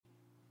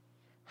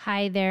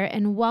Hi there,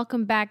 and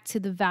welcome back to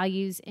the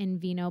Values in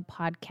Vino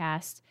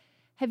podcast.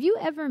 Have you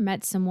ever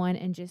met someone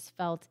and just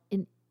felt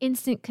an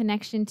instant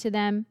connection to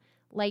them,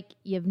 like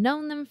you've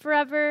known them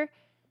forever?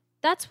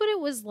 That's what it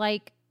was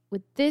like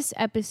with this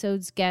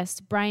episode's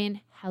guest,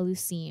 Brian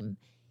Halousim.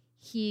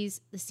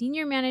 He's the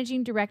senior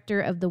managing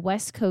director of the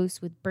West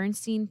Coast with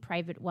Bernstein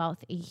Private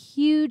Wealth, a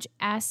huge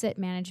asset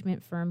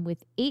management firm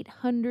with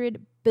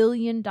 $800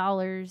 billion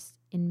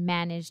in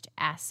managed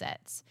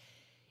assets.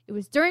 It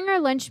was during our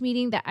lunch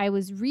meeting that I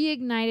was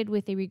reignited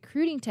with a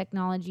recruiting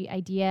technology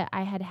idea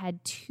I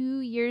had 2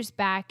 years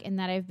back and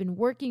that I've been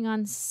working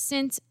on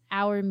since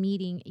our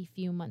meeting a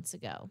few months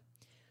ago.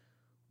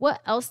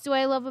 What else do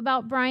I love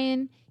about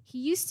Brian? He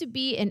used to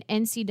be an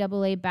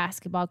NCAA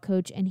basketball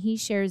coach, and he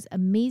shares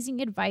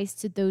amazing advice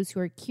to those who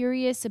are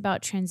curious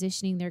about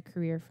transitioning their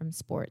career from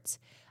sports.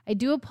 I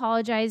do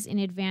apologize in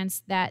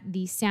advance that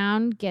the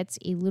sound gets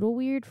a little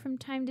weird from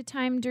time to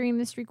time during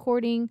this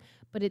recording,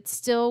 but it's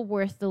still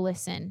worth the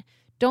listen.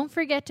 Don't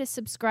forget to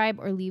subscribe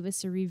or leave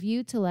us a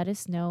review to let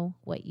us know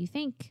what you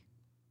think.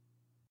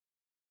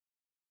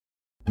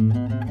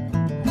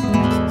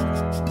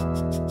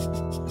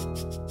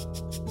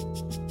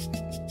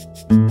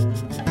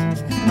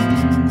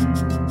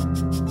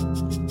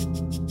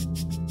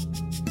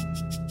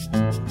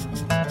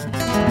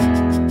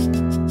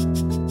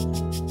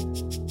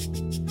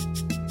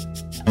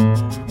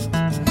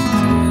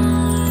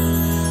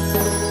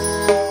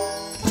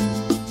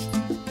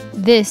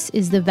 This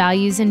is the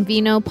Values in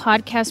Vino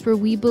podcast, where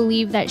we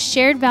believe that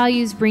shared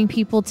values bring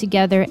people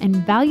together and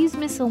values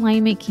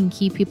misalignment can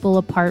keep people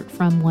apart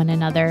from one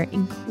another,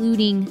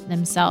 including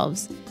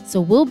themselves. So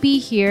we'll be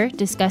here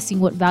discussing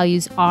what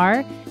values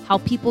are, how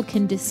people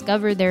can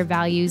discover their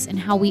values, and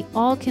how we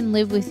all can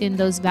live within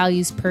those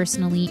values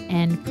personally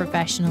and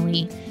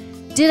professionally.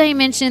 Did I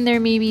mention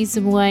there may be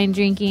some wine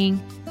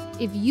drinking?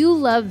 If you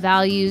love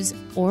values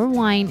or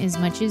wine as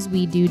much as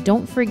we do,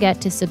 don't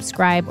forget to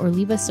subscribe or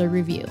leave us a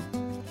review.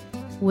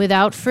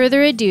 Without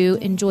further ado,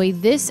 enjoy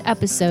this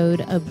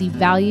episode of the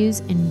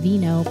Values in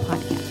Vino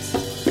podcast.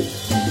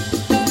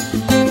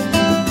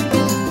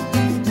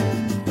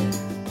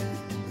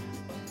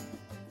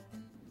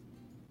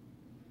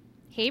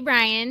 Hey,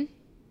 Brian.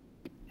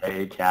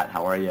 Hey, Kat.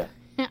 How are you?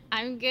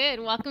 I'm good.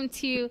 Welcome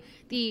to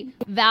the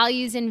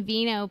Values in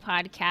Vino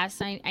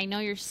podcast. I know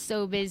you're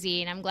so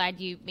busy, and I'm glad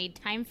you made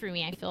time for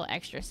me. I feel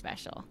extra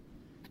special.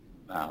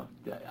 Wow.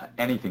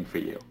 Anything for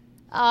you.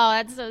 Oh,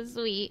 that's so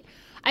sweet.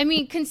 I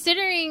mean,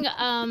 considering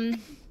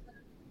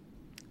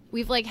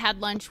we've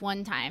had lunch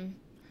one time,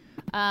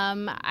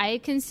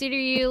 I consider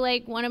you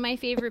one of my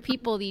favorite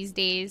people these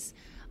days.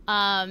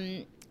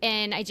 And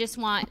I just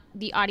want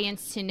the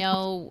audience to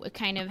know,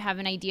 kind of have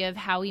an idea of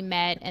how we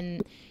met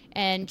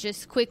and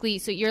just quickly.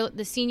 So you're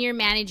the senior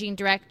managing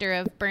director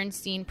of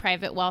Bernstein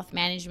Private Wealth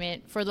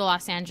Management for the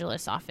Los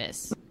Angeles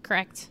office,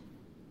 correct?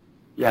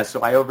 Yeah.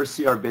 So I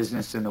oversee our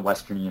business in the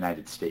Western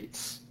United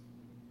States.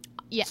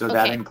 Yeah. So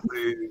that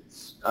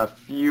includes a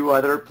few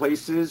other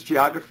places,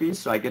 geographies.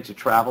 So I get to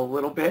travel a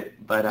little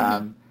bit, but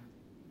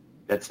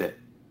that's it.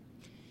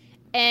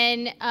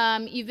 And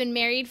you've been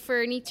married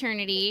for an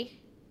eternity,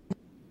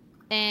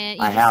 and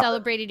you just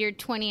celebrated your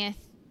 20th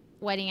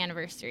wedding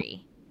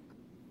anniversary.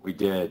 We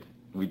did.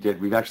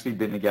 We've actually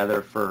been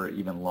together for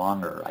even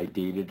longer. I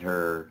dated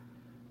her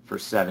for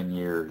 7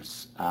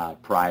 years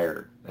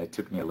prior. It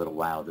took me a little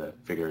while to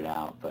figure it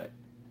out, but.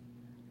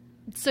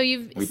 So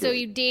you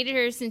dated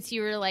her since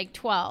you were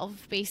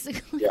 12,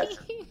 basically. Yes.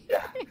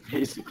 Yeah,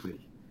 basically.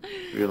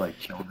 We were like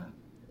children.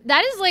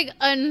 That is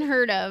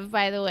unheard of,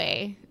 by the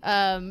way,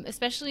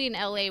 especially in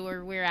LA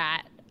where we're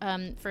at,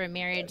 for a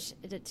marriage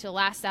to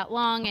last that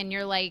long. And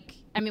you're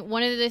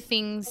one of the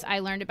things I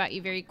learned about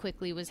you very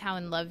quickly was how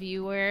in love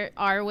you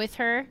are with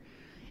her.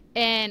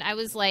 And I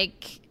was I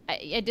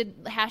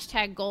did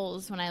hashtag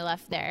goals when I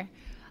left there.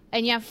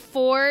 And you have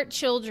 4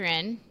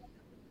 children.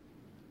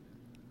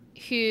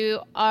 Who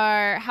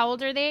are, how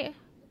old are they?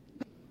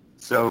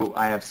 So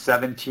I have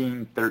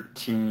 17,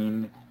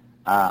 13,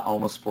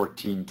 almost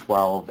 14,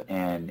 12,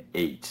 and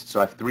 8. So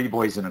I have 3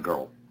 boys and a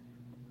girl.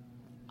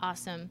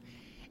 Awesome.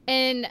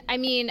 And I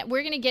mean,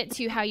 we're going to get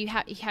to how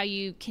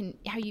you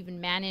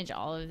even manage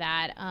all of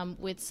that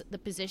with the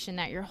position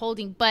that you're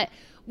holding. But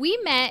we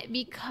met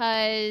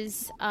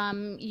because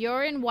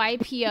you're in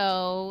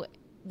YPO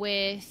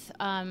with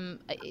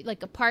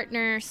a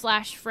partner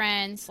 /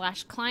 friend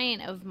 /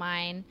 client of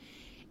mine.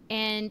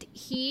 And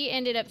he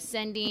ended up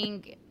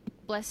sending,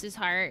 bless his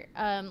heart,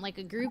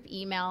 a group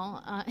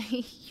email.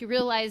 He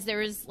realized there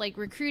was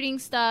recruiting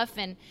stuff,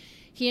 and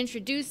he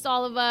introduced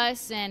all of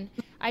us. And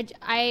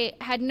I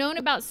had known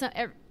about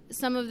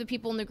some of the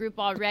people in the group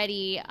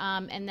already.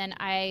 And then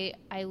I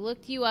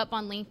looked you up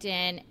on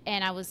LinkedIn,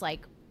 and I was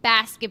like,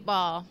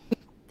 basketball,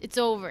 it's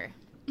over.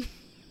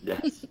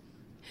 Yes.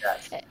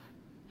 Yes.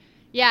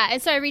 Yeah,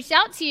 and so I reached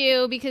out to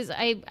you because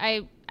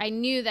I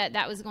knew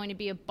that was going to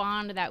be a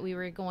bond that we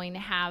were going to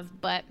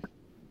have. But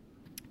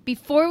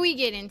before we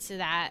get into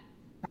that,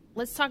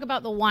 let's talk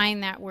about the wine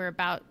that we're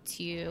about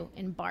to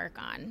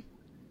embark on.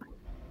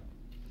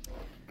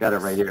 Got it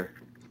right here.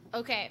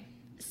 Okay.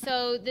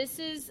 So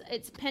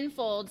it's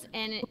Penfolds,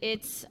 and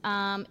it's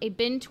a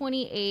Bin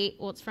 28.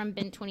 Well, it's from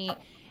Bin 28.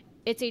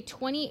 It's a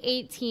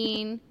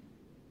 2018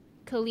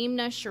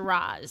 Kalimna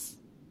Shiraz.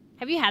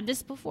 Have you had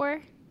this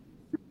before?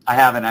 I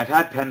haven't. I've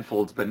had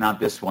Penfolds, but not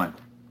this one.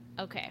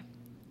 Okay.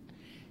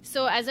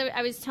 So as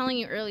I was telling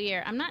you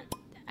earlier, I'm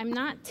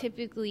not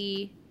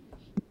typically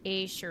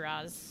a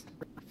Shiraz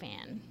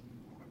fan,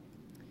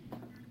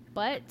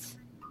 but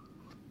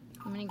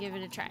I'm gonna give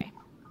it a try.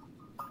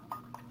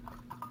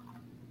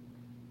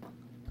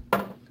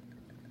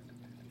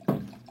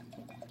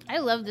 I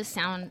love the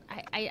sound.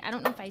 I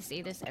don't know if I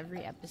say this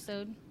every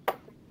episode,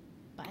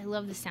 but I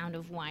love the sound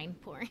of wine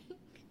pouring.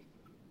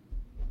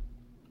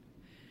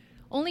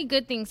 Only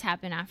good things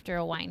happen after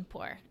a wine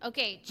pour.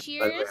 Okay,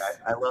 cheers.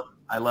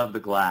 I love the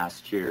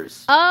glass.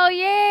 Cheers. Oh,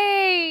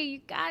 yay! You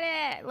got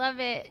it. Love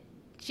it.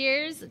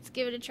 Cheers. Let's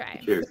give it a try.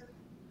 Cheers.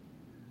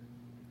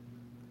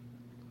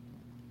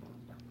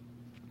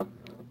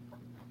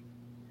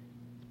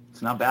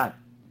 It's not bad.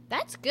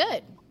 That's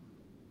good.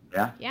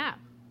 Yeah? Yeah.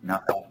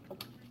 Not bad.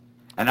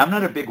 And I'm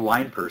not a big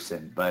wine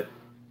person, but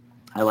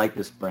I like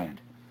this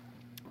brand.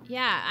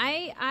 Yeah,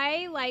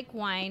 I like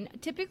wine.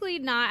 Typically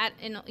not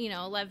at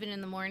 11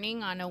 in the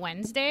morning on a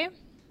Wednesday,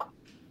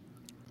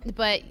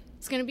 but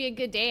it's gonna be a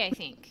good day, I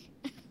think.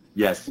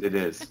 Yes, it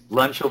is.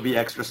 Lunch will be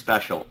extra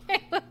special.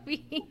 It will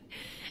be.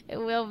 It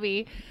will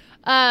be.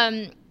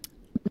 All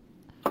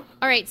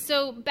right,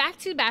 so back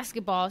to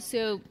basketball.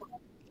 So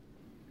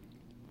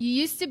you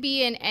used to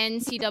be an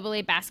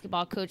NCAA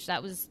basketball coach.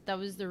 That was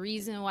the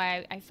reason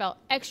why I felt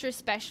extra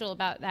special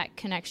about that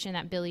connection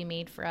that Billy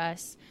made for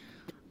us.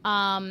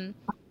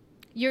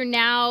 You're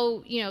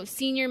now,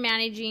 senior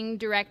managing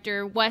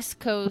director, West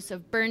Coast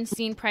of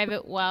Bernstein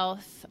Private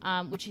Wealth,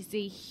 which is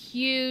a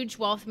huge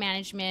wealth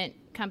management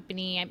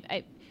company.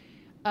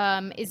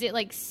 Is it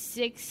like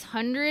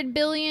 600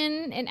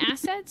 billion in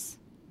assets?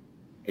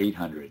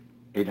 800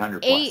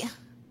 plus.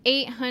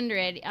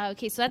 800.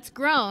 Okay, so that's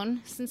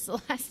grown since the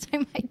last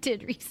time I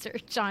did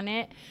research on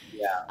it.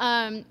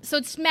 Yeah. So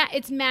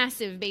it's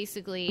massive,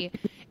 basically.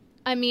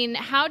 I mean,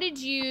 how did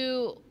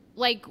you,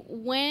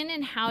 when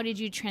and how did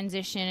you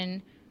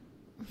transition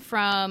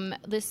from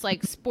this,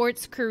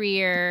 sports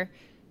career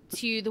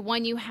to the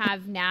one you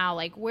have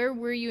now? Where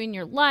were you in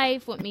your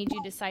life? What made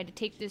you decide to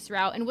take this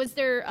route? And was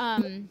there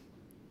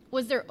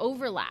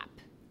overlap?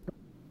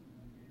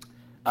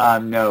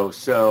 No.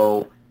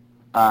 So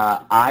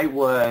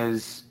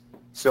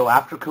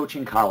after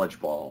coaching college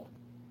ball,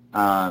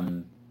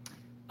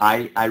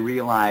 I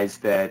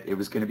realized that it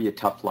was going to be a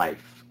tough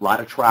life. A lot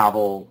of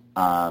travel,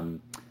 a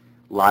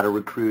lot of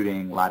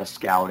recruiting, a lot of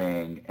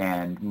scouting,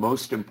 and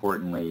most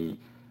importantly,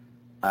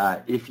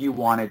 if you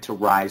wanted to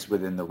rise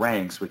within the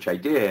ranks, which I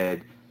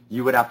did,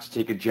 you would have to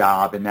take a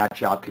job, and that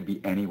job could be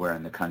anywhere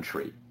in the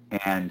country.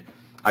 And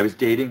I was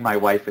dating my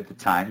wife at the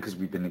time because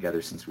we've been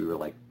together since we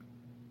were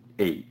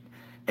 8.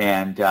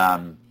 And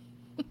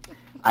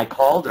I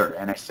called her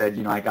and I said,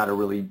 I got a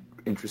really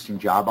interesting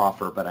job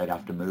offer, but I'd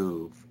have to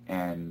move.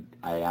 And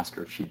I asked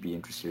her if she'd be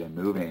interested in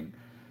moving.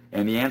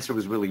 And the answer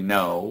was really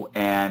no.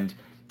 And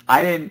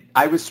I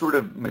was sort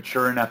of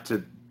mature enough to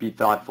be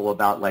thoughtful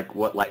about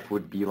what life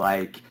would be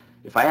like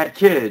if I had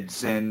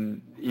kids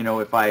and,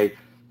 if I,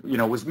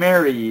 was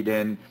married,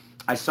 and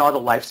I saw the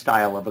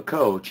lifestyle of a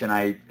coach, and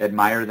I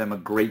admire them a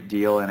great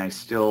deal, and I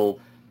still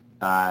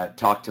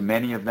talk to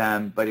many of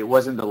them, but it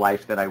wasn't the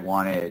life that I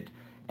wanted.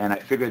 And I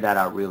figured that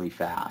out really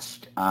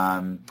fast.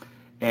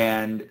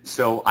 And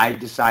so I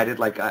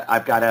decided,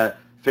 I've got to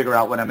figure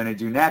out what I'm going to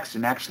do next.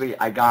 And actually,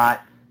 I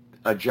got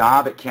a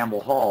job at Campbell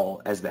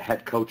Hall as the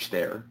head coach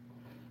there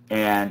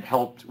and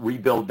helped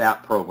rebuild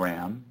that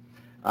program.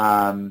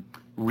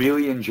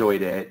 Really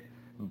enjoyed it,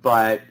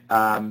 but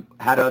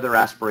had other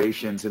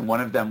aspirations. And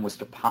one of them was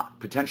to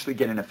potentially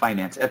get into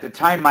finance. At the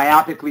time,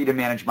 myopically to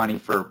manage money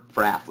for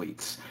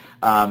athletes.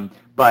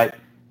 But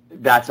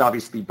that's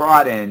obviously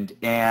broadened.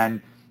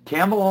 And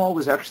Campbell Hall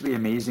was actually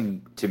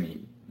amazing to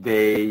me.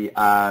 They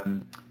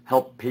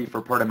helped pay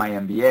for part of my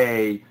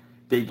MBA.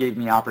 They gave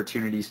me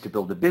opportunities to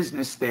build a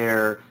business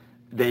there.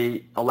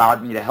 They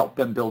allowed me to help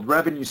them build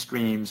revenue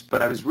streams.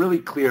 But I was really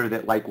clear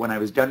that when I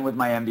was done with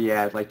my MBA,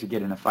 I'd like to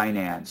get into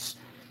finance.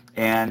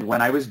 And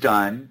when I was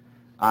done,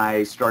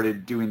 I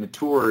started doing the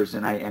tours,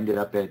 and I ended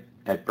up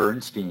at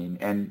Bernstein.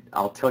 And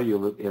I'll tell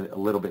you a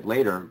little bit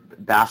later,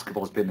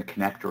 basketball has been the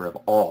connector of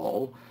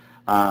all.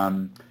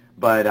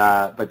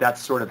 But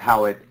that's sort of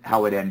how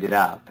it ended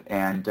up.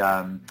 And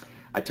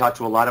I talked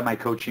to a lot of my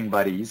coaching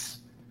buddies,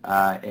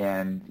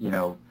 and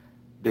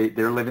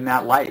they're living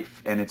that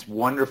life, and it's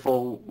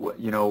wonderful.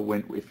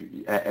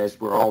 As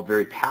we're all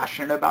very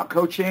passionate about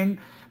coaching,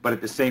 but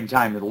at the same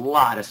time, there's a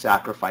lot of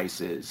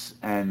sacrifices,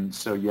 and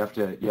so you have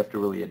to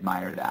really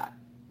admire that.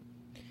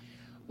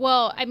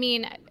 Well, I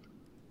mean,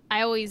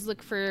 I always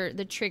look for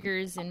the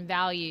triggers and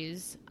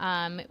values.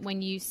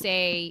 When you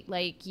say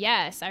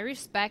yes, I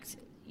respect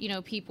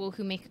people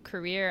who make a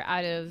career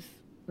out of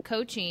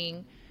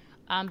coaching.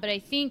 But I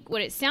think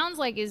what it sounds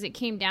like is it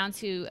came down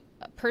to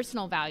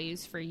personal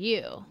values for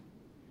you.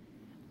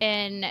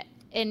 And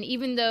And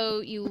even though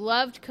you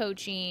loved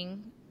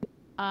coaching,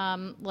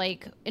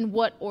 like in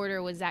what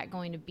order was that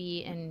going to be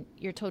in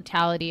your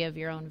totality of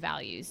your own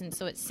values? And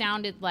so it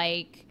sounded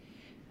like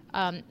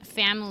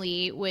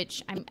family,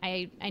 which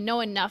I know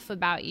enough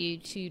about you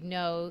to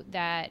know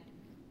that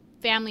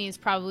family is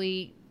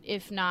probably,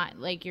 if not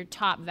like your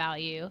top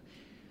value,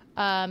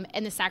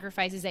 and the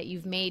sacrifices that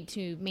you've made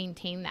to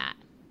maintain that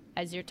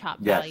as your top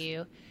Yes.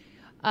 value.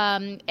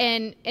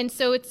 And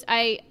so it's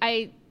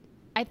I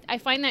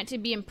find that to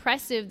be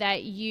impressive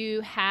that you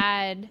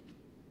had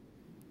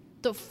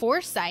the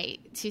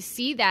foresight to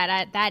see that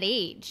at that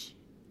age,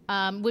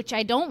 which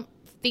I don't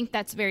think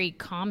that's very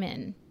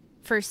common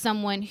for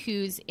someone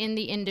who's in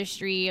the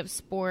industry of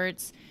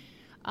sports,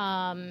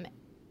 and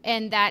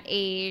that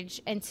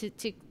age, and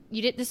to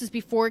you did, this was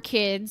before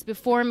kids,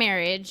 before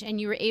marriage, and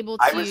you were able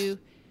to I was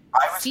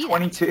see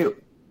 22. That.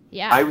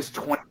 Yeah. I was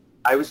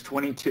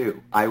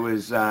 22. I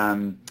was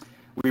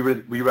we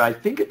were I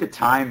think at the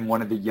time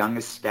one of the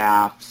youngest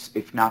staffs,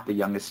 if not the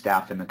youngest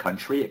staff in the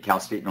country at Cal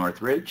State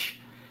Northridge.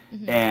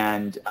 Mm-hmm.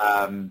 And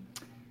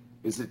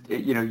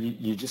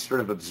you just sort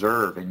of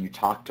observe and you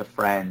talk to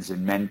friends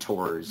and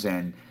mentors,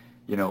 and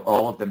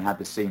all of them had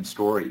the same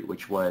story,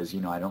 which was,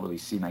 I don't really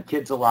see my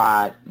kids a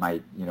lot.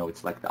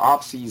 It's like the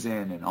off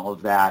season and all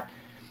of that.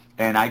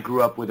 And I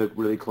grew up with a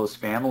really close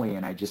family,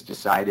 and I just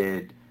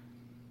decided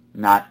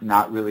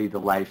not really the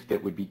life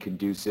that would be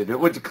conducive.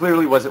 It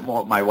clearly wasn't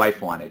what my wife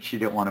wanted. She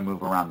didn't want to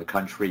move around the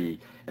country,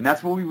 and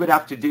that's what we would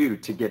have to do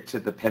to get to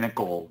the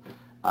pinnacle.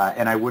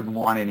 And I wouldn't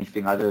want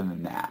anything other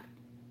than that.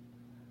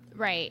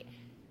 Right.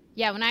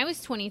 Yeah, when I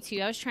was 22,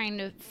 I was trying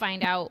to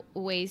find out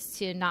ways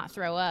to not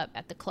throw up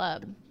at the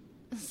club.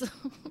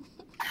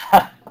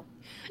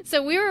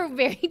 So we were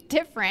very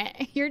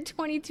different. Your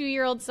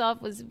 22-year-old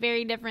self was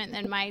very different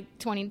than my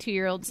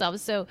 22-year-old self.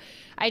 So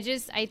I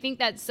think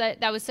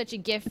that was such a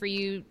gift for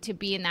you to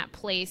be in that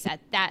place at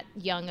that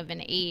young of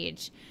an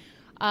age.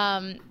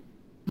 So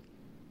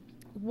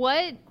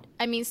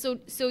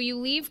you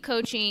leave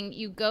coaching,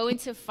 you go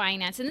into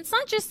finance, and it's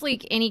not just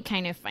like any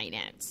kind of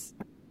finance.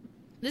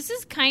 This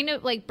is kind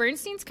of like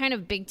Bernstein's kind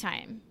of big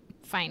time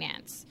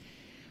finance.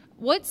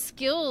 What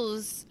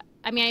skills,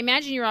 I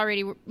imagine you're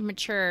already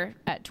mature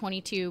at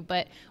 22,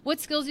 but what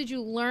skills did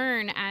you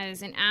learn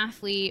as an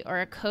athlete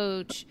or a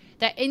coach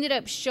that ended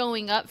up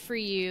showing up for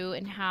you,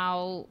 and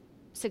how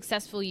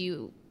successful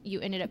you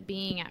ended up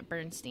being at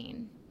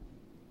Bernstein?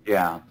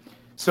 Yeah.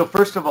 So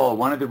first of all,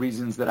 one of the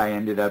reasons that I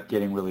ended up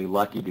getting really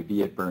lucky to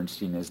be at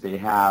Bernstein is they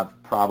have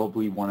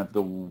probably one of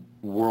the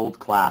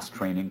world-class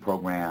training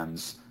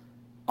programs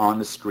on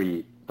the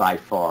street by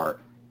far.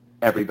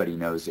 Everybody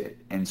knows it.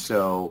 And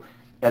so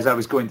as I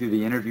was going through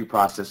the interview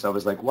process, I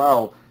was like,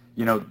 well,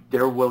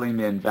 they're willing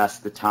to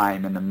invest the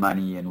time and the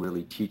money and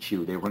really teach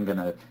you. They weren't going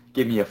to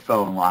give me a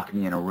phone, lock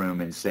me in a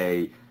room, and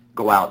say,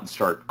 go out and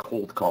start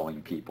cold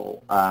calling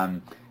people.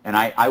 And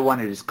I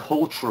wanted to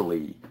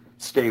culturally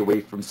stay away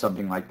from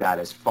something like that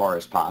as far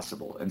as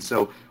possible. And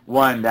so,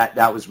 one,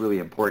 that was really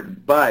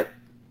important. But,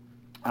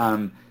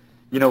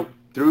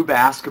 through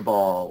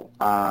basketball,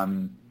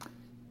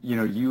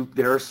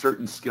 there are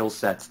certain skill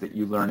sets that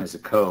you learn as a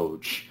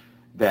coach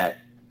that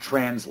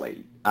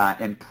translate.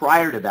 And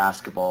prior to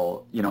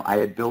basketball, I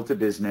had built a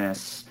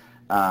business.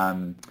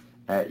 Even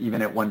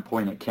at one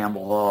point at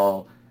Campbell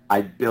Hall,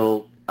 I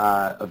built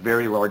a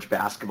very large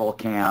basketball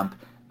camp.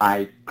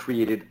 I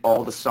created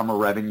all the summer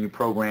revenue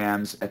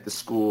programs at the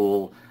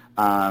school,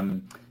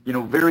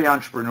 very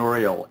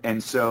entrepreneurial.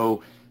 And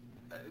so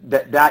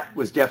that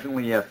was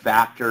definitely a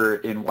factor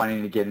in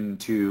wanting to get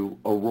into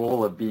a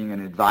role of being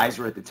an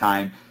advisor at the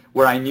time,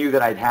 where I knew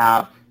that I'd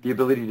have the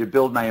ability to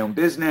build my own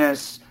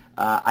business.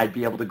 I'd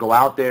be able to go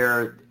out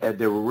there.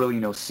 There were really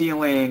no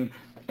ceiling.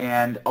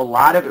 And a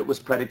lot of it was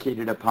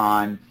predicated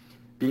upon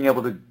being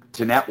able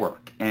to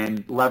network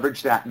and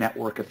leverage that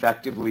network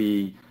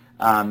effectively,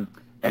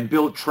 and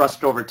build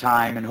trust over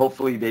time. And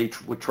hopefully they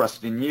would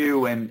trust in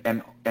you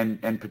and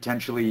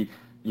potentially,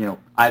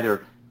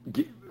 either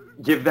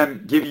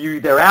give you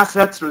their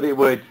assets, or they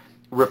would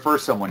refer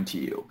someone to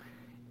you.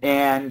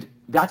 And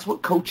that's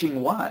what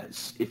coaching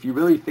was. If you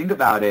really think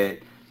about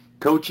it,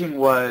 coaching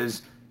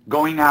was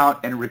going out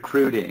and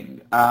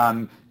recruiting,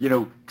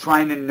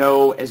 trying to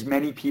know as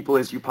many people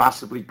as you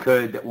possibly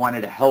could that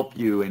wanted to help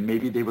you, and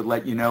maybe they would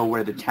let you know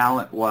where the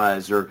talent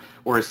was, or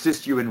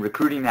assist you in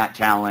recruiting that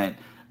talent.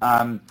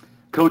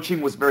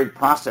 Coaching was very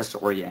process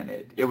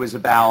oriented. It was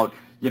about,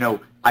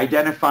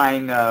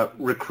 identifying a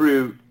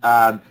recruit,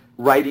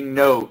 writing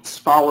notes,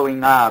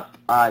 following up,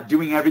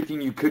 doing everything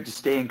you could to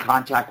stay in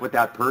contact with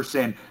that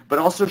person, but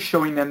also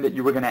showing them that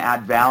you were going to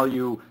add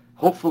value,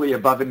 hopefully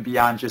above and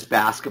beyond just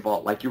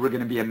basketball, like you were going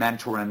to be a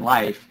mentor in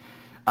life.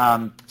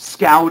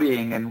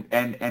 Scouting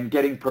and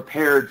getting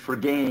prepared for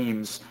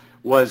games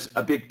was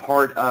a big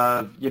part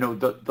of,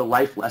 the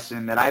life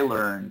lesson that I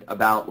learned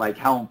about, like,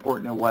 how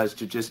important it was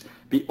to just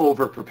be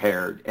over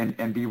prepared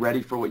and be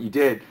ready for what you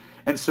did.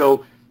 And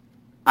so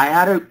I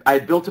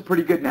had built a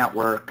pretty good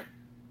network.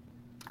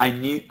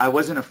 I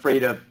wasn't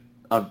afraid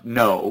of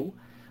no.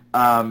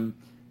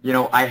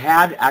 I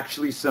had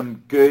actually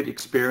some good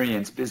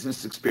experience,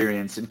 business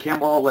experience, and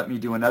Campbell let me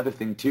do another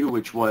thing too,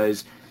 which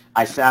was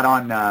I sat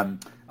on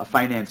a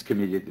finance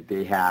committee that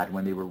they had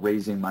when they were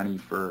raising money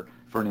for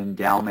an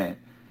endowment.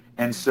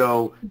 And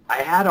so I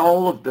had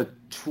all of the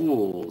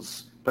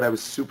tools, but I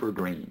was super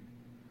green.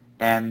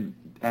 And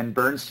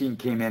Bernstein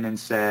came in and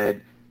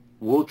said,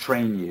 we'll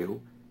train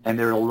you, and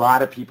there are a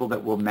lot of people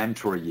that will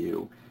mentor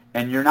you,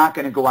 and you're not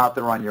going to go out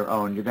there on your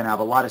own. You're going to have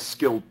a lot of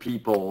skilled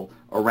people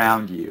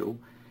around you.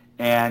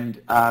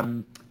 And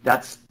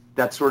that's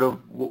sort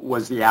of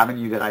was the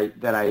avenue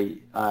that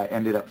I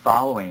ended up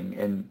following,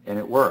 and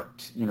it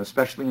worked.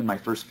 Especially in my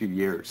first few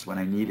years when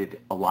I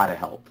needed a lot of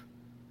help.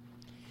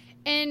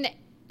 And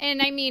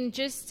I mean,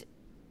 just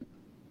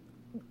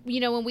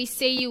when we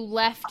say you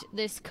left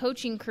this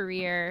coaching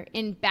career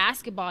in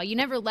basketball, you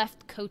never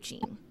left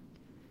coaching.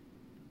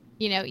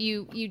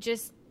 You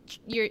just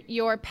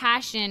your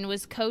passion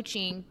was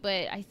coaching,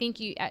 but I think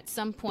you at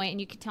some point, and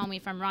you could tell me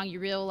if I'm wrong, you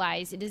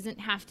realize it doesn't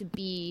have to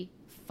be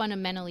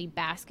fundamentally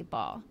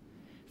basketball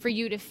for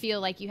you to feel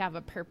like you have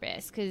a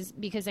purpose,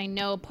 because I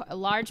know a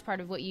large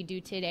part of what you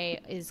do today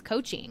is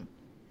coaching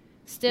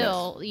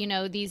still.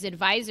 Yes. These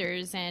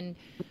advisors, and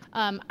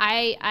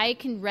I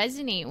can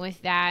resonate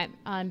with that.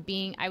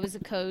 I was a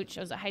coach.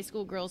 I was a high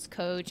school girls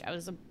coach. I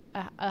was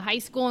a high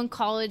school and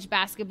college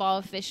basketball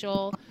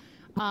official,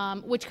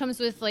 which comes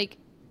with like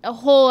a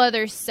whole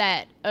other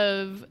set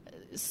of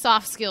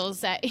soft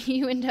skills that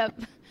you end up,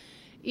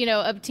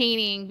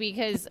 obtaining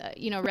because,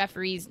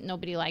 referees,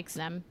 nobody likes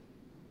them.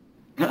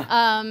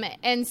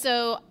 And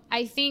so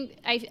I think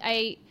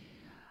I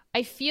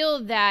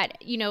feel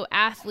that,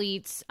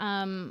 athletes,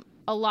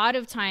 a lot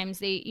of times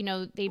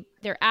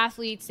they're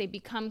athletes, they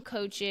become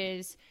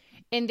coaches,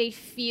 and they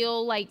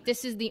feel like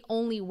this is the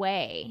only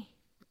way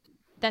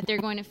that they're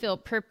going to feel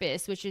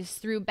purpose, which is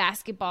through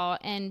basketball.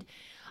 And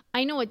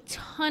I know a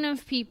ton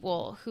of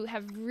people who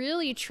have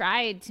really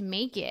tried to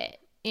make it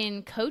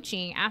in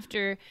coaching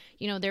after,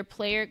 their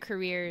player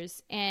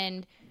careers,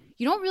 and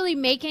you don't really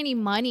make any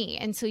money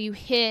until you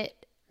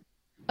hit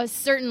a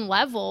certain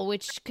level,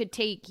 which could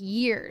take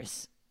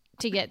years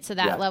to get to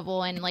that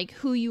level, and like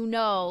who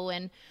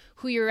and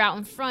who you're out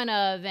in front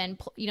of,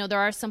 and there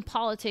are some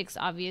politics,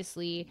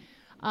 obviously,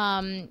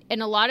 and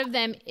a lot of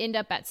them end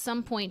up at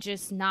some point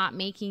just not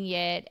making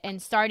it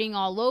and starting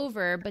all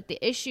over. But the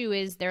issue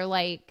is they're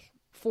like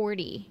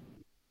 40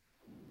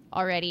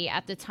 already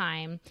at the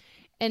time.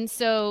 And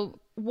so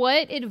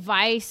what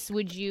advice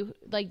would you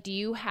do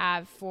you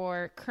have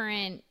for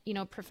current,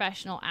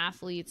 professional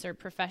athletes or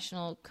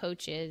professional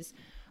coaches?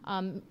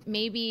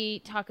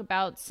 Maybe talk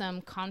about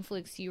some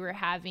conflicts you were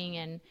having,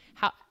 and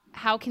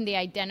how can they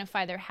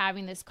identify they're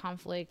having this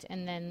conflict,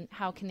 and then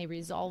how can they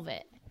resolve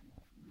it?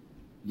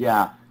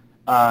 Yeah.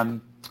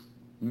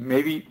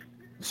 Maybe,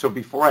 so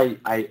before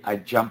I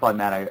jump on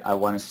that, I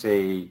want to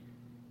say,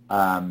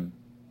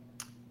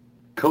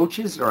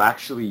 coaches are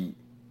actually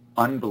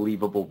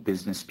unbelievable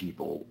business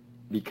people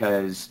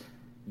because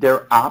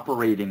they're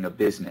operating a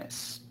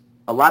business.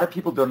 A lot of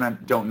people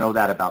don't know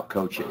that about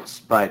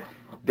coaches, but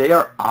they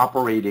are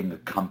operating a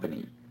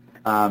company.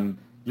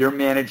 You're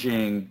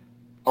managing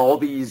all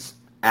these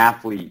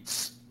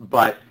athletes,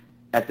 but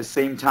at the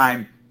same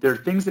time, there are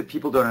things that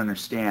people don't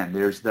understand.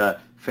 There's the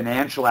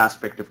financial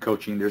aspect of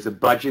coaching. There's a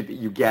budget that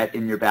you get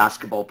in your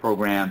basketball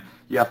program.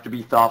 You have to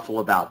be thoughtful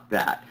about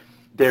that.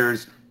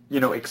 There's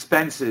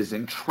expenses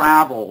and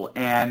travel,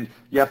 and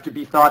you have to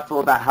be thoughtful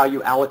about how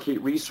you allocate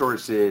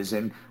resources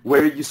and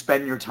where you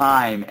spend your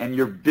time, and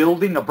you're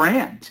building a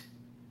brand.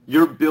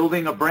 Really?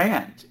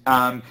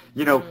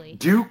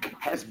 Duke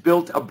has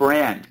built a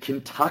brand.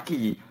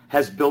 Kentucky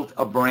has built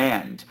a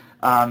brand.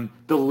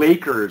 The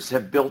Lakers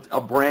have built a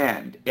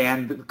brand,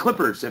 and the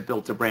Clippers have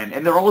built a brand,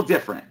 and they're all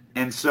different.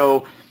 And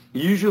so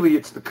usually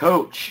it's the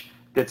coach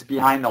that's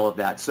behind all of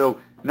that. So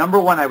number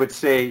one, I would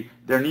say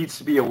there needs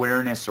to be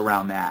awareness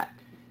around that.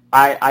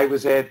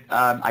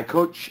 I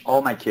coach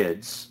all my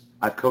kids.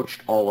 I've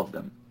coached all of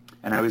them.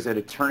 And I was at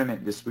a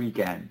tournament this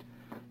weekend,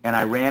 and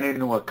I ran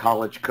into a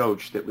college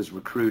coach that was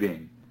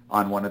recruiting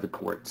on one of the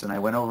courts. And I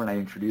went over and I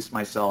introduced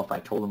myself. I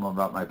told him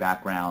about my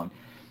background,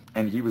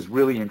 and he was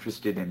really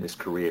interested in this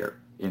career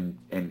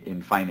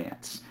in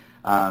finance.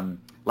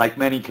 Like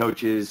many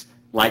coaches,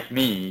 like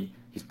me,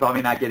 he's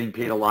probably not getting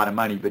paid a lot of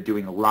money, but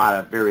doing a lot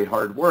of very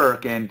hard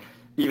work. And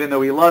even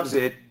though he loves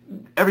it,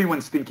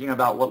 everyone's thinking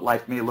about what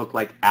life may look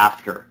like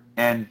after.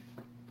 And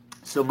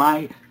so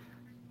my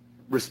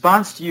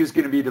response to you is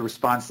going to be the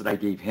response that I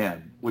gave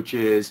him, which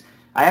is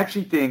I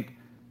actually think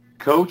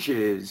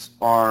coaches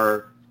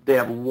they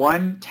have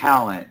one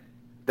talent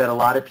that a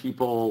lot of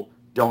people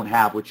don't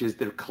have, which is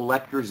they're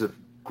collectors of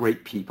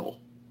great people.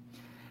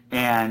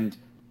 And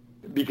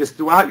because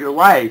throughout your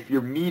life,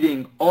 you're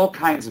meeting all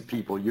kinds of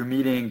people. You're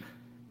meeting,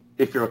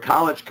 if you're a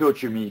college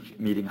coach, you're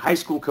meeting high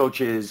school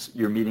coaches,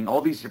 you're meeting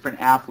all these different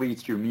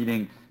athletes, you're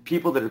meeting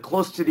people that are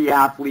close to the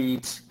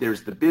athletes.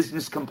 There's the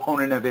business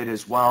component of it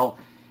as well.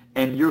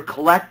 And you're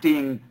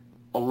collecting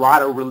a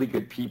lot of really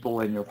good people,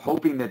 and you're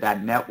hoping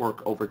that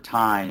network over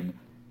time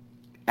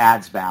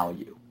adds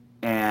value.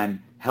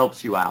 And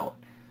helps you out.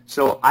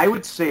 So I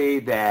would say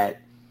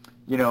that,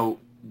 you know,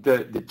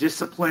 the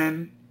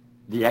discipline,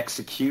 the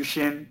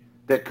execution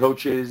that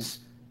coaches,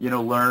 you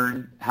know,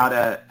 learn how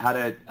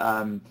to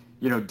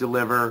you know,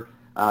 deliver,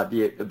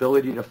 the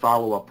ability to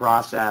follow a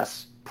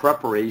process,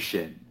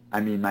 preparation.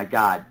 I mean, my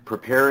God,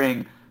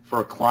 preparing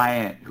for a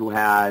client who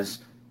has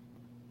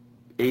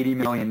 $80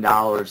 million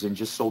and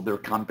just sold their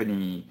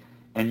company,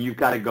 and you've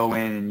got to go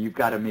in and you've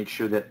got to make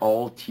sure that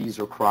all T's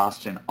are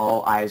crossed and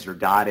all I's are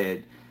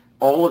dotted.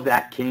 All of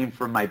that came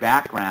from my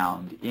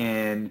background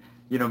in,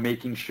 you know,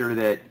 making sure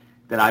that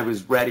I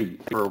was ready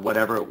for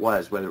whatever it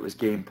was, whether it was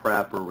game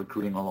prep or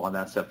recruiting, all of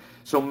that stuff.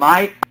 So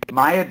my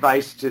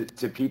advice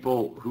to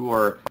people who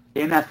are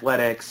in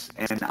athletics,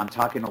 and I'm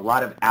talking a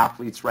lot of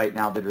athletes right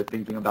now that are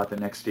thinking about the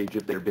next stage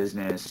of their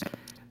business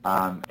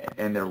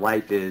and their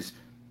life, is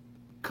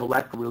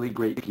collect really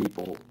great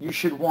people. You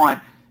should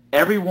want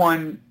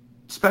everyone,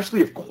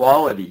 especially of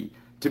quality,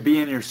 to be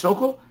in your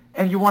circle,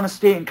 and you want to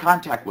stay in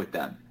contact with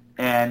them.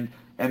 And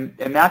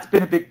that's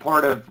been a big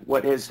part of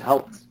what has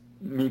helped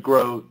me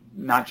grow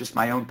not just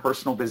my own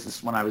personal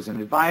business when I was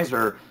an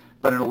advisor,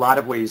 but in a lot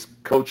of ways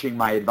coaching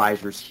my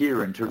advisors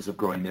here in terms of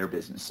growing their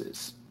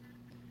businesses.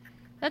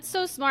 That's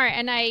so smart,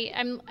 and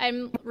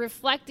I'm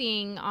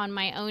reflecting on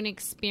my own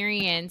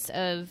experience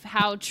of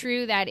how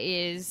true that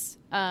is.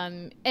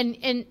 And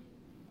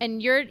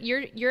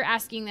you're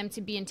asking them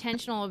to be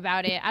intentional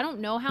about it. I don't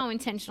know how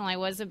intentional I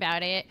was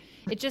about it.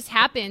 It just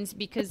happens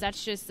because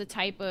that's just the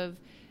type of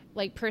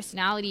like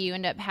personality you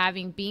end up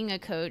having being a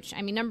coach.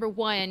 I mean, number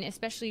one,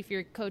 especially if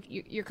you're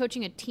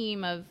coaching a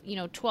team of, you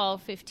know,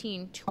 12,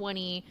 15,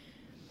 20,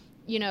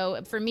 you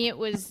know, for me, it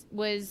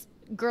was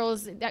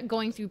girls that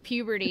going through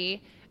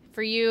puberty.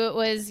 For you, it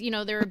was, you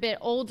know, they're a bit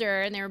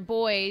older and they're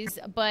boys,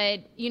 but,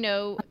 you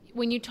know,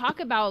 when you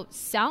talk about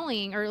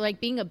selling or like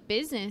being a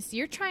business,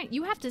 you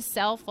have to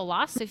sell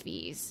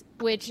philosophies,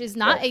 which is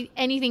not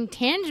anything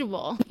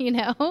tangible, you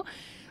know,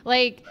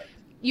 like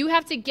you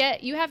have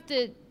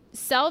to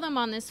sell them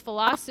on this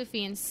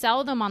philosophy and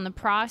sell them on the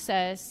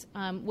process,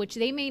 which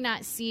they may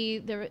not see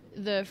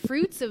the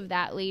fruits of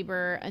that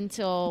labor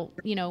until,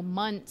 you know,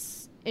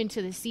 months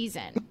into the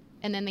season.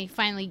 And then they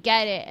finally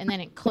get it and then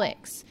it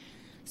clicks.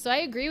 So I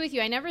agree with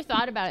you. I never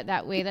thought about it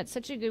that way. That's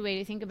such a good way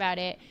to think about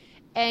it.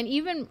 And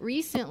even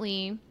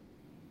recently,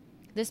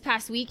 this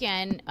past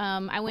weekend,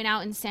 I went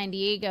out in San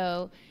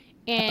Diego,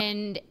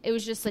 and it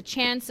was just a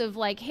chance of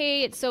like,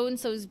 hey, it's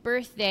so-and-so's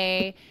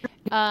birthday.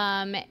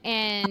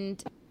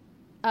 And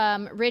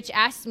Rich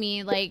asked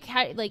me,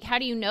 how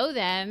do you know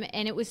them?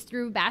 And it was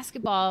through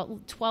basketball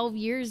 12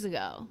 years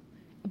ago.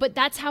 But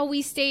that's how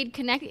we stayed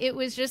connected. It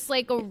was just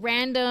like a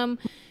random,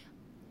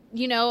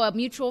 you know, a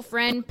mutual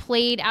friend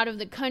played out of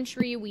the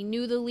country. We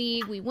knew the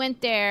league. We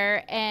went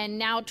there. And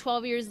now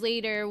 12 years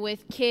later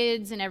with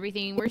kids and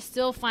everything, we're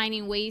still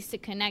finding ways to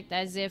connect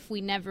as if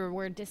we never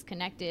were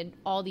disconnected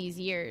all these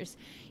years,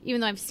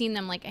 even though I've seen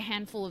them like a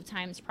handful of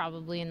times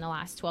probably in the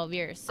last 12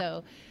 years.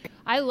 So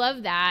I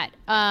love that.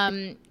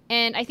 And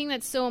I think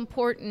that's so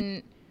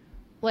important,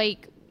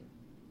 like,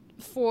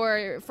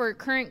 for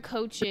current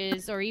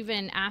coaches or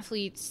even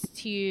athletes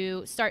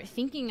to start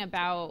thinking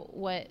about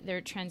what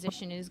their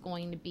transition is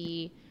going to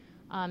be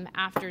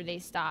after they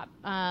stop.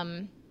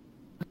 And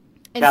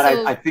Kat,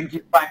 so, I think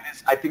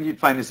you'd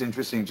find this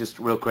interesting. Just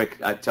real quick,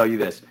 I'll tell you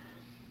this.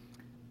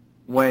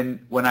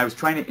 When I was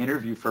trying to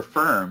interview for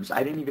firms,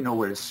 I didn't even know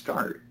where to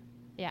start.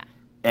 Yeah.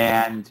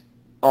 And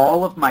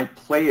all of my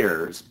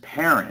players'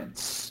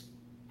 parents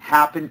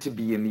happened to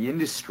be in the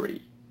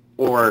industry,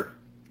 or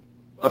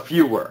a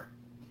few were.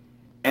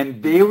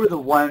 And they were the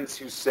ones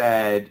who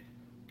said,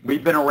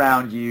 we've been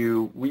around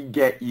you, we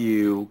get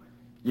you,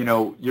 you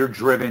know, you're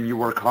driven, you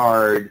work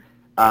hard.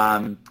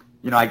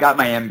 You know, I got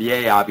my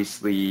MBA,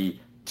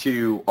 obviously,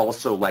 to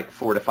also, like,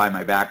 fortify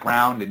my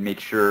background and make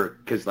sure,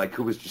 because, like,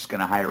 who was just going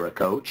to hire a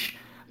coach?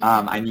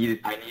 I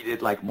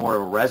needed, like, more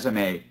of a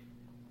resume.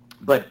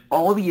 But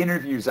all the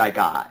interviews I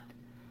got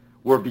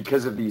were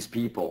because of these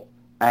people.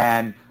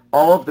 And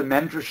all of the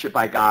mentorship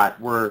I got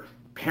were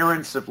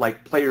parents of,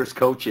 like, players,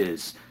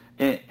 coaches.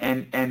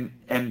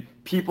 And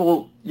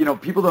people, you know,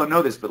 people don't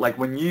know this, but like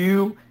when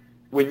you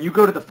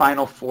go to the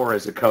Final Four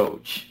as a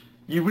coach,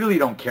 you really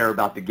don't care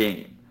about the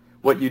game.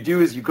 What you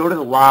do is you go to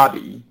the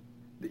lobby.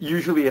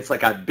 Usually it's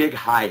like a big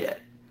Hyatt,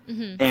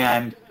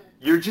 and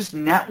you're just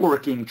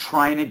networking,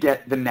 trying to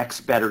get the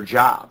next better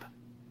job.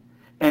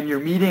 And you're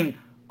meeting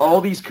all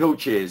these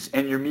coaches,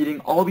 and you're meeting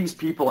all these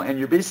people, and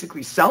you're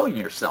basically selling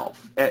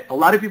yourself. A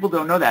lot of people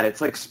don't know that. It's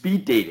like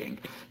speed dating.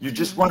 You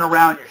just run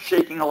around, you're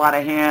shaking a lot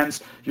of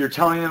hands, you're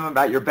telling them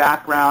about your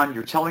background,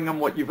 you're telling them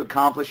what you've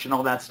accomplished and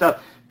all that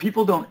stuff.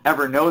 People don't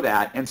ever know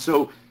that. And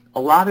so a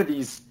lot of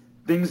these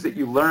things that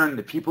you learn,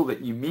 the people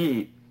that you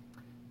meet,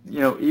 you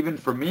know, even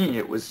for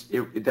me,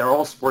 they're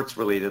all sports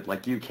related,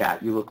 like you,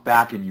 Kat. You look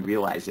back and you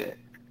realize it.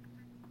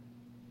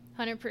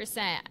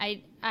 100%.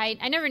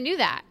 I never knew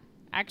that.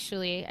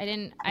 Actually,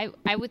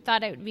 I would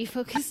thought I would be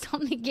focused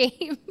on the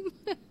game.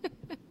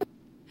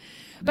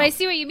 But I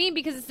see what you mean,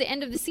 because it's the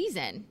end of the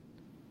season.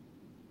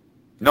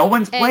 No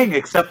one's playing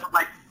except for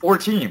like 4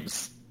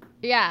 teams.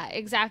 Yeah,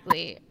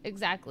 exactly.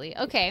 Exactly.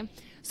 Okay.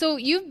 So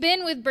you've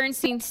been with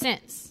Bernstein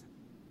since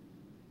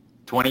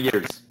 20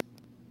 years.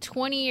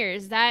 20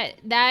 years.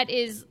 That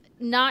is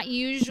not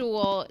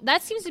usual.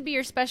 That seems to be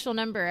your special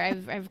number.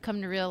 I've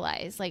come to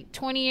realize, like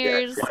 20 Yeah,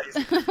 years 20 is a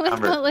with good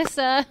number.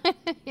 Melissa.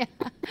 Yeah.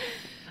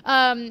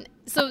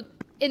 So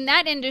in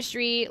that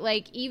industry,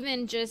 like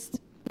even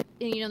just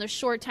the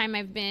short time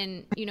I've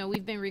been,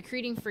 we've been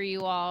recruiting for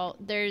you all,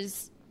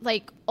 there's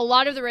like a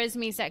lot of the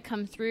resumes that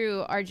come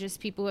through are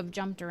just people who have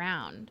jumped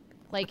around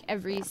like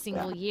every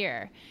single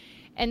year.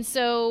 And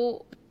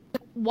so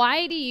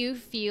why do you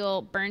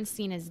feel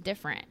Bernstein is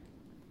different?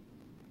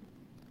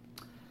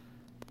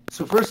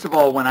 So first of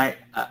all, when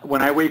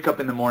I wake up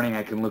in the morning,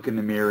 I can look in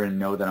the mirror and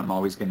know that I'm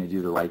always going to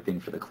do the right thing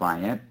for the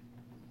client.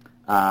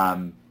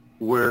 Um,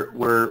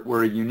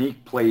 we're a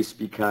unique place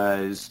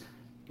because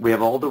we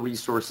have all the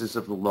resources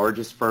of the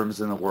largest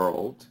firms in the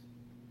world,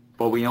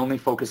 but we only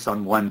focus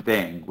on one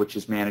thing, which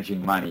is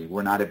managing money.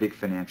 We're not a big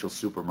financial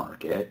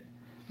supermarket,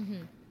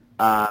 Mm-hmm.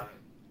 uh,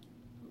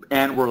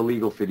 and we're a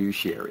legal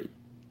fiduciary.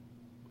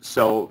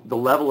 So the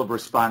level of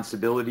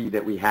responsibility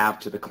that we have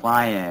to the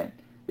client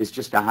is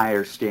just a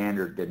higher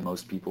standard than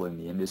most people in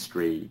the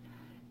industry.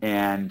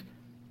 And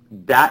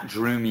that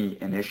drew me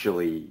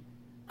initially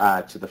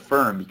to the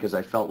firm because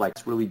I felt like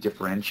it's really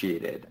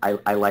differentiated.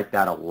 I like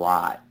that a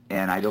lot,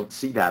 and I don't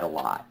see that a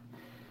lot.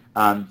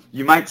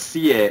 You might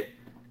see it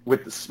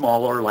with the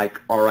smaller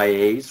like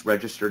RIAs,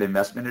 registered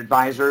investment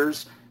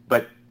advisors,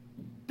 but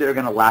they're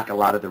going to lack a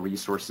lot of the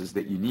resources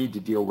that you need to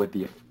deal with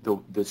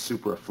the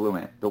super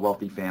affluent, the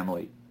wealthy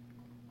family.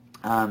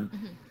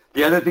 Mm-hmm.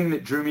 The other thing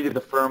that drew me to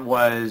the firm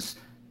was,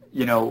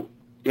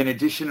 in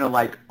addition to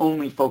like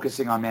only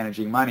focusing on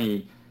managing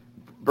money,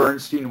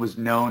 Bernstein was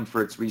known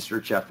for its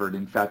research effort.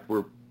 In fact,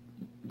 we're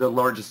the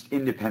largest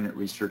independent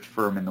research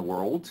firm in the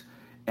world.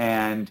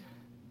 And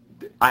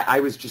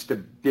I was just a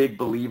big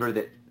believer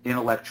that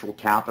intellectual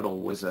capital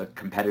was a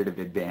competitive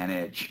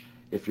advantage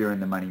if you're in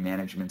the money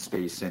management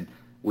space. And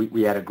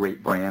we had a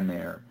great brand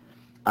there.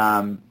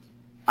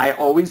 I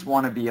always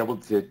want to be able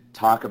to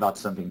talk about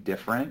something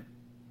different.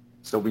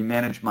 So we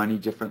manage money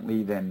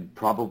differently than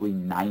probably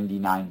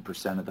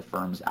 99% of the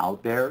firms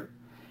out there.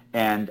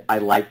 And I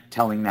like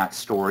telling that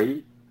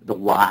story, the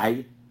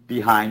why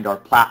behind our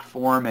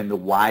platform and the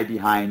why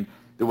behind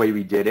the way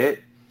we did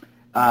it.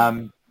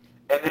 And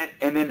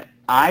then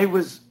I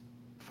was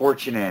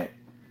fortunate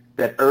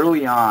that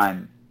early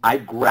on I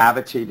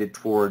gravitated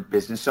toward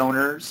business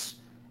owners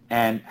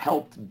and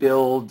helped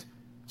build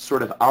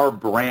sort of our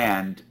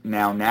brand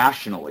now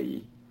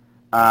nationally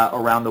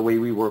around the way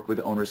we work with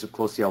owners of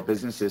closely held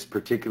businesses,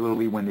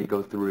 particularly when they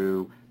go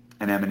through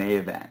an M&A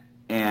event.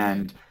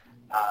 And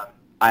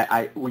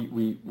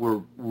we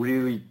were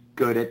really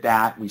good at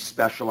that. We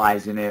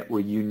specialize in it. We're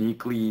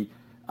uniquely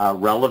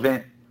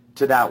relevant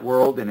to that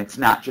world, and it's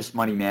not just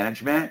money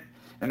management.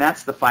 And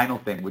that's the final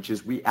thing, which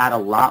is we add a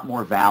lot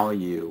more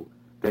value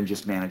than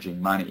just managing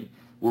money.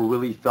 We're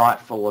really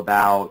thoughtful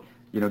about,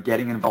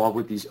 getting involved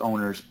with these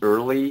owners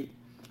early,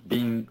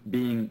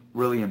 being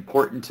really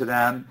important to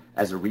them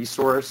as a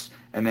resource,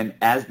 and then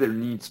as their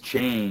needs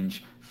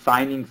change,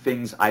 finding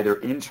things either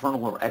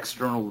internal or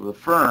external to the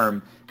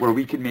firm where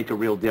we can make a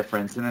real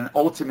difference. And then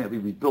ultimately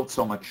we built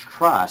so much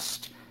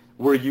trust,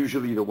 we're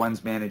usually the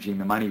ones managing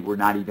the money. We're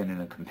not even in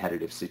a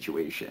competitive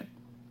situation.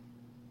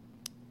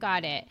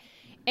 Got it.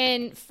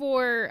 And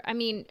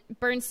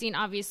Bernstein,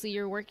 obviously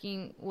you're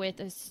working with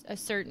a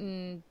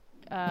certain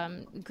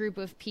group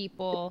of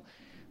people.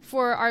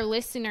 For our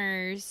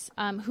listeners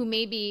who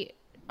maybe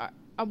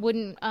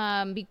wouldn't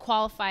be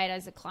qualified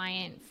as a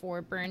client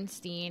for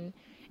Bernstein,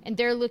 and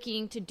they're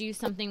looking to do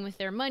something with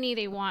their money,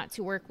 they want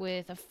to work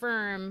with a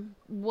firm.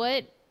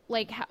 What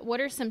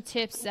are some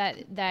tips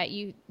that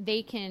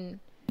they can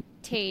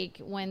take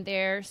when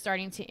they're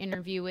starting to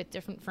interview with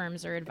different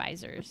firms or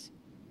advisors?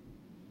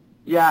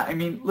 Yeah,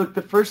 look,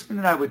 the first thing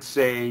that I would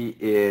say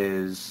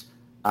is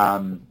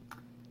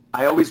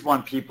I always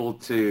want people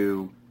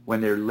to, when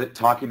they're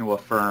talking to a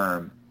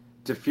firm,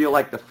 to feel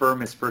like the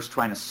firm is first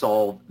trying to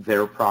solve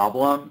their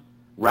problem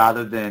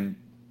rather than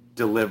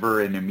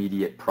deliver an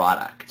immediate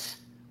product,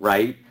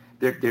 right?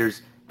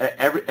 There's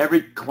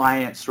every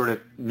client sort of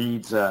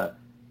needs a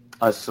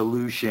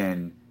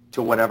solution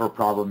to whatever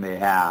problem they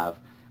have.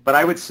 But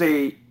I would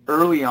say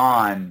early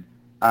on,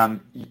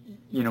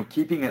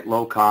 keeping it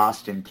low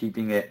cost and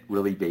keeping it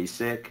really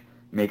basic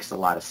makes a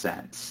lot of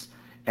sense.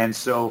 And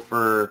so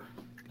for,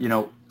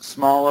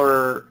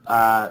 smaller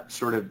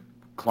sort of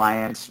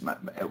clients,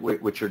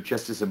 which are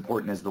just as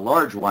important as the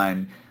large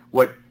one,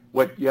 what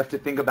you have to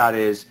think about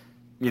is,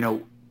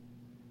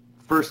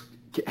 first,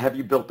 have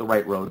you built the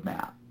right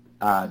roadmap,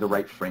 the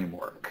right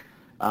framework?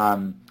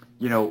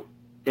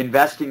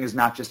 Investing is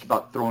not just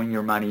about throwing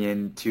your money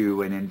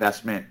into an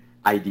investment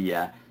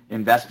idea.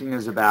 Investing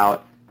is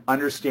about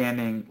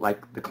understanding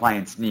like the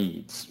client's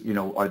needs.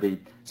 Are they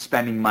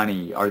spending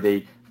money? Are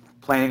they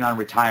planning on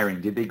retiring?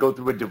 Did they go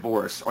through a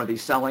divorce? Are they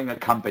selling a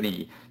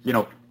company?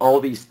 All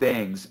these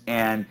things.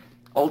 And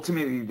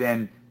ultimately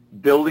then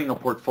building a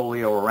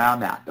portfolio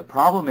around that. The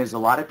problem is a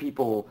lot of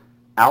people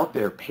out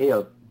there pay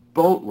a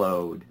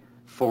boatload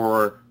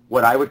for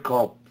what I would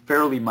call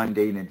fairly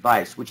mundane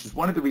advice, which is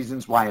one of the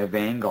reasons why a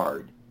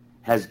Vanguard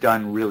has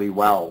done really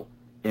well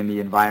in the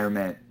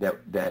environment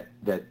that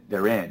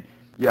they're in.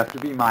 You have to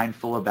be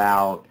mindful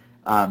about,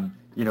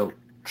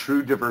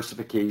 true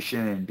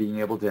diversification and being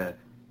able to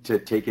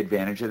take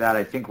advantage of that.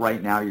 I think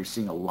right now you're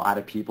seeing a lot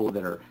of people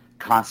that are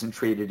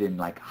concentrated in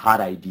like hot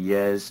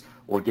ideas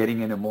or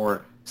getting into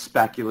more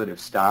speculative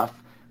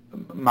stuff.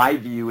 My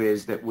view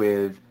is that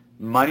with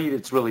money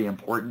that's really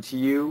important to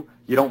you,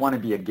 you don't want to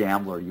be a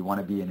gambler. You want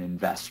to be an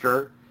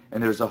investor.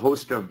 And there's a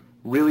host of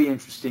really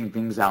interesting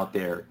things out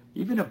there,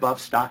 even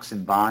above stocks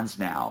and bonds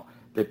now,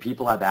 that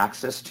people have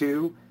access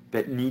to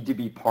that need to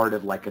be part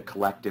of like a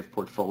collective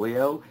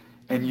portfolio.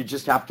 And you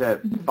just have to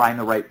find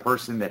the right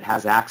person that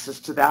has access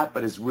to that,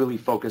 but is really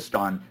focused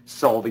on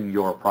solving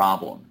your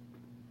problem.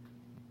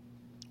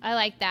 I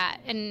like that.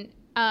 And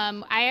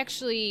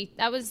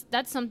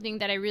that's something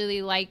that I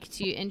really like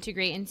to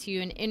integrate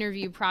into an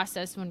interview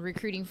process when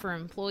recruiting for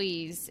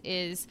employees.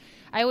 Is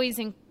I always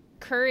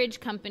encourage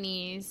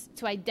companies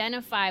to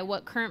identify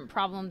what current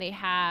problem they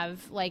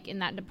have like in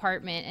that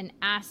department and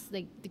ask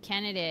the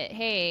candidate,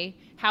 hey,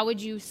 how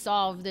would you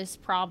solve this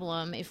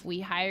problem if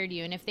we hired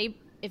you? And if they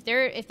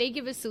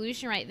give a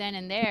solution right then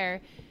and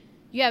there,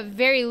 you have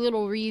very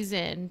little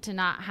reason to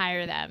not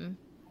hire them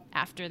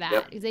after that.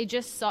 Yep. They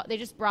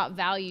just brought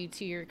value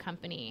to your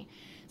company.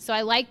 So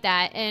I like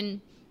that.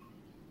 And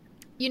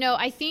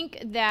I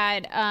think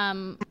that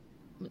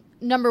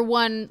number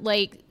one,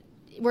 like,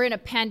 we're in a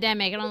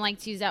pandemic. I don't like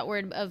to use that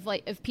word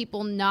of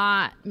people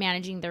not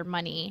managing their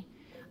money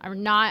or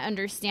not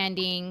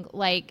understanding,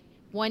 like,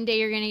 one day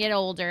you're going to get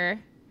older.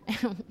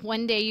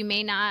 One day you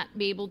may not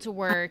be able to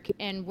work.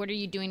 And what are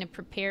you doing to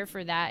prepare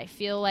for that? I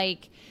feel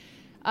like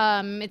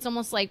it's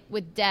almost like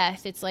with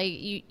death. It's like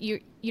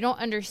you don't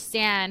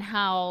understand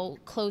how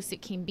close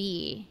it can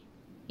be.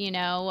 You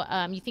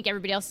think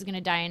everybody else is going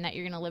to die and that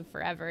you're going to live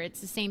forever.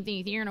 It's the same thing.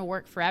 You think you're going to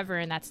work forever,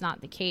 and that's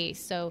not the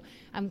case. So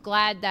I'm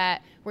glad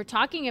that we're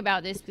talking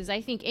about this, because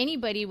I think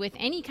anybody with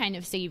any kind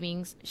of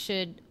savings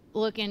should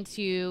look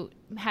into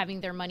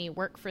having their money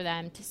work for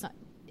them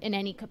in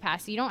any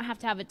capacity. You don't have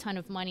to have a ton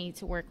of money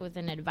to work with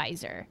an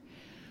advisor.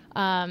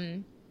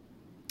 And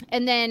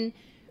then,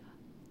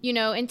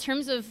 in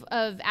terms of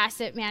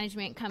asset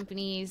management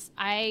companies,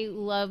 I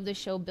love the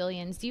show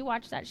Billions. Do you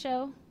watch that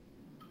show?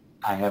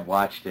 I have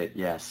watched it,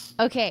 yes.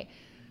 Okay.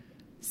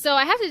 So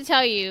I have to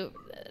tell you,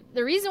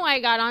 the reason why I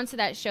got onto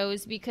that show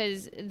is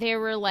because there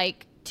were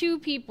like two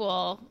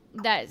people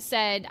that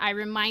said I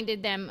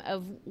reminded them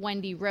of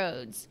Wendy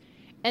Rhodes.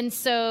 And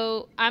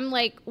so I'm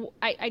like,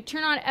 I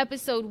turn on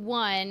episode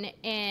 1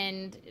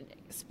 and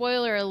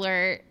spoiler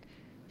alert,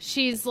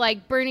 she's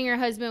like burning her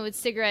husband with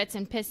cigarettes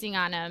and pissing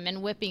on him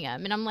and whipping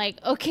him. And I'm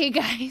like, okay,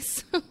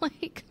 guys,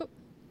 like,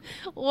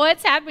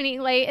 what's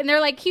happening? Like, and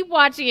they're like, keep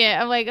watching it.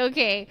 I'm like,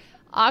 okay.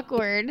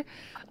 Awkward.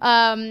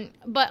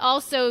 But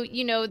also,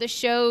 the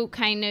show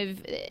kind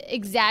of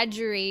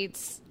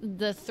exaggerates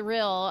the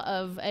thrill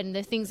and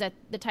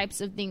the types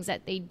of things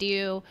that they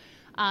do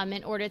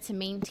in order to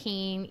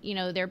maintain,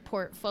 their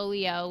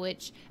portfolio,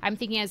 which I'm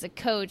thinking as a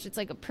coach, it's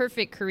like a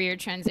perfect career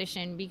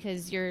transition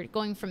because you're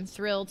going from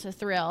thrill to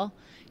thrill.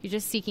 You're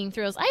just seeking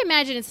thrills. I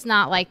imagine it's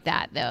not like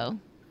that, though,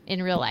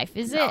 in real life,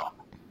 is it?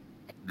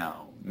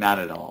 No, not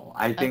at all.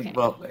 I think, Okay.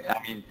 well,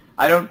 I mean,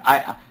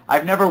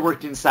 I've never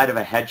worked inside of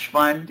a hedge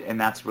fund, and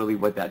that's really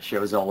what that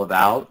show is all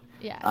about.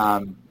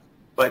 Yeah.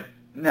 But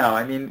no,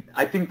 I mean,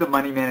 I think the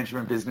money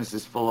management business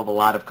is full of a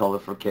lot of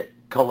colorful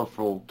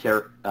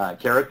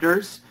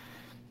characters.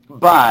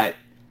 But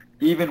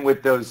even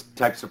with those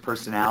types of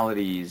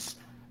personalities,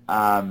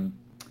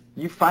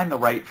 you find the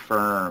right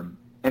firm,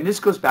 and this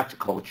goes back to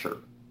culture.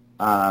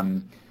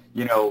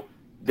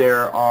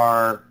 There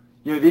are,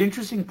 the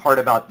interesting part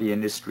about the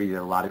industry that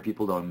a lot of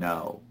people don't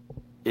know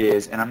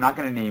is, and I'm not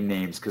going to name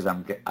names because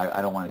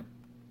I don't want to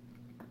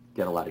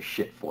get a lot of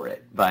shit for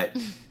it, but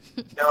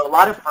there are a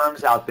lot of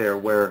firms out there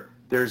where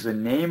there's a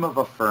name of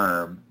a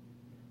firm,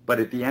 but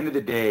at the end of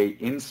the day,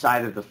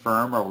 inside of the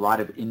firm are a lot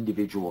of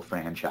individual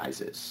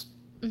franchises.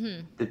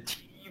 Mm-hmm.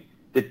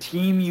 The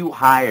team you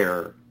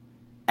hire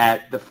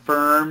at the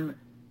firm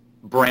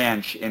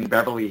branch in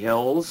Beverly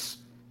Hills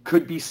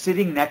could be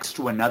sitting next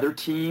to another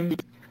team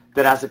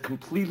that has a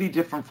completely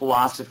different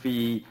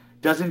philosophy,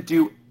 doesn't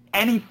do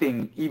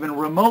anything even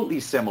remotely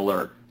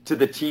similar to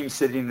the team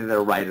sitting to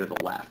their right or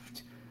the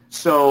left.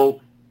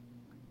 So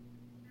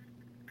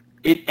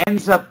it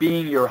ends up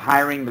being you're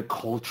hiring the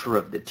culture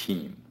of the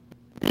team.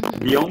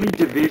 The only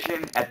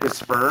division at this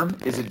firm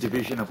is a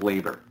division of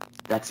labor.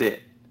 That's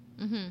it.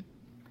 Mm-hmm.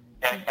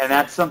 And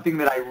that's something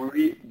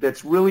that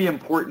that's really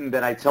important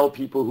that I tell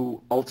people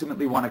who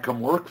ultimately want to come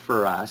work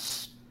for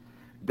us,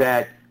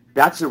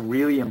 that's a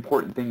really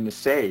important thing to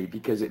say,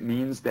 because it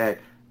means that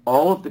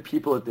all of the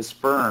people at this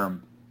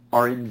firm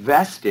are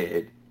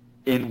invested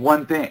in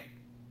one thing,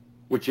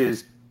 which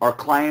is our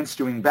clients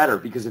doing better,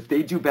 because if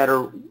they do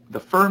better, the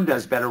firm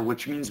does better,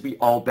 which means we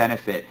all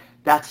benefit.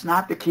 That's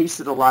not the case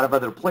at a lot of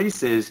other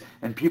places,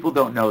 and people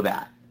don't know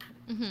that.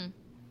 Mm-hmm.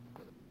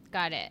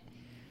 Got it.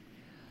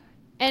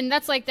 And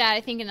that's like that,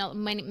 I think,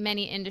 in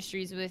many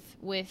industries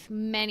with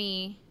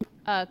many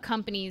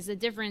companies. The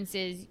difference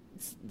is,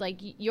 like,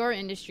 your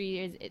industry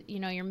is,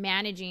 you're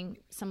managing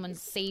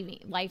someone's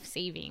life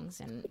savings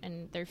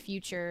and their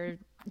future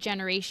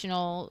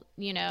generational,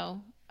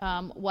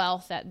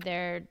 wealth that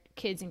their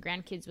kids and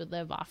grandkids would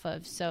live off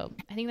of. So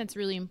I think that's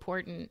really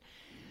important.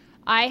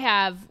 I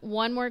have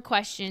one more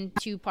question,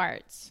 2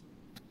 parts.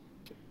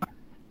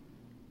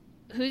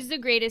 Who's the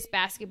greatest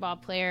basketball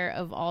player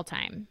of all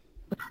time?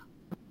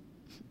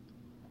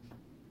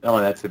 Oh,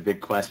 that's a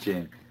big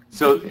question.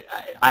 So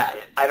I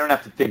don't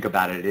have to think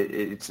about it.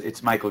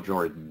 It's Michael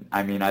Jordan.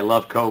 I mean, I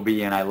love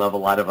Kobe and I love a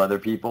lot of other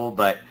people,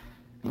 but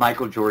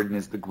Michael Jordan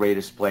is the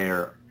greatest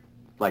player,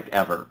 like,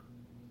 ever.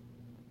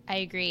 I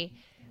agree.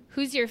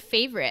 Who's your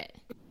favorite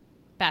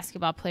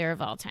basketball player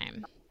of all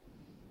time?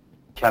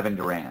 Kevin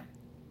Durant.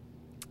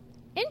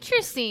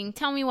 Interesting.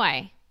 Tell me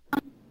why.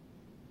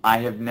 I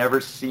have never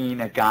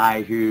seen a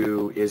guy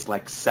who is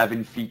like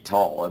 7 feet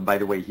tall. And by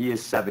the way, he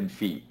is 7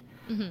 feet.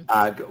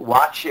 Mm-hmm.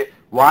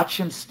 Watch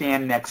him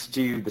stand next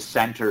to the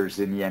centers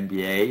in the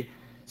NBA.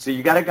 So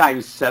you got a guy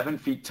who's 7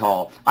 feet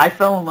tall. I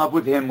fell in love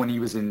with him when he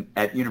was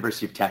at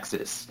University of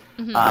Texas.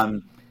 Mm-hmm.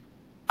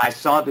 I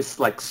saw this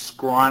like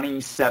scrawny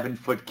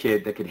 7-foot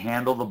kid that could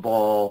handle the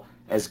ball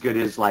as good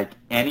as like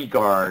any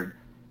guard.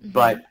 Mm-hmm.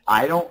 But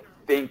I don't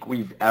think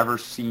we've ever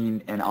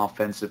seen an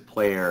offensive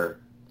player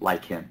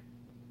like him.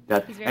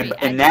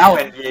 And now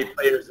NBA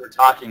players are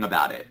talking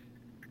about it.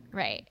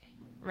 Right.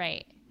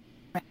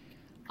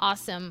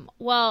 Awesome.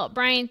 Well,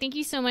 Brian, thank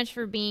you so much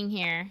for being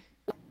here.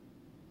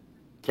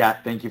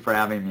 Kat, thank you for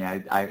having me.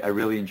 I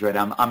really enjoyed it.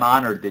 I'm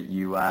honored that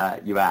you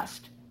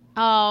asked.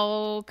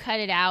 Oh, cut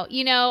it out.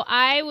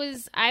 I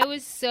was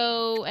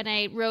so, and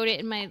I wrote it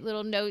in my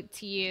little note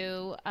to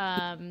you.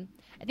 I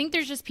think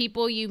there's just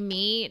people you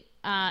meet,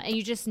 and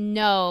you just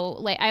know,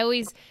 like, I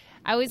always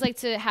like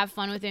to have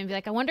fun with it and be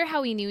like, I wonder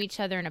how we knew each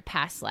other in a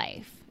past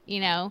life,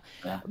 Yeah.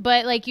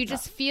 But like, you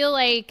just feel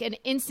like an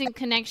instant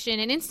connection,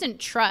 an instant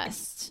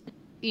trust.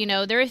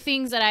 There are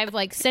things that I've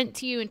like sent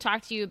to you and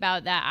talked to you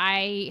about that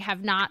I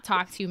have not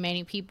talked to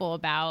many people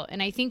about.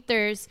 And I think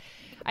that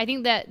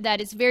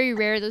it's very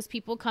rare those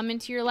people come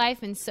into your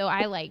life. And so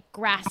I like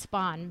grasp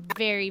on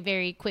very,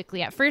 very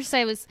quickly. At first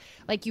I was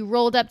like, you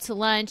rolled up to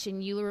lunch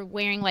and you were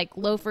wearing like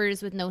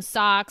loafers with no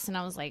socks. And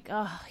I was like,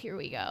 oh, here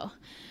we go.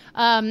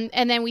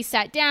 And then we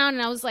sat down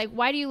and I was like,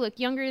 why do you look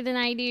younger than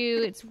I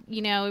do? It's,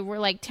 we're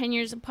like 10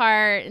 years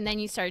apart. And then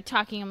you started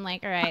talking. I'm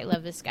like, all right,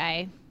 love this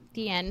guy.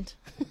 The end.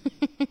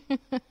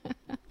 I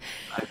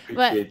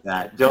appreciate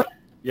that. Don't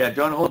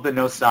hold the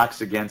no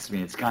socks against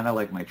me. It's kind of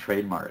like my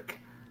trademark.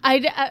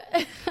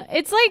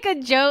 It's like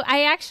a joke.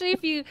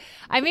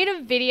 I made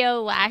a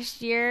video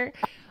last year.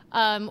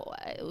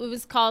 It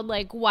was called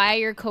like why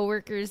your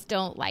coworkers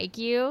don't like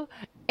you.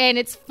 And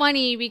it's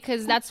funny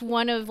because that's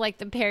one of like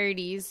the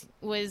parodies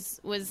was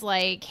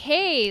like,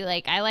 hey,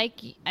 like I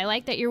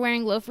like that you're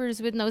wearing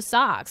loafers with no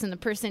socks, and the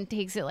person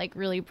takes it like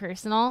really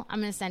personal. I'm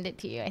gonna send it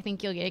to you. I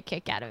think you'll get a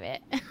kick out of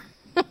it.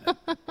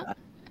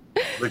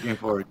 Looking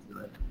forward to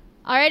it.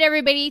 All right,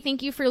 everybody.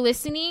 Thank you for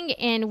listening,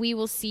 and we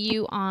will see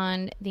you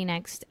on the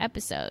next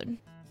episode.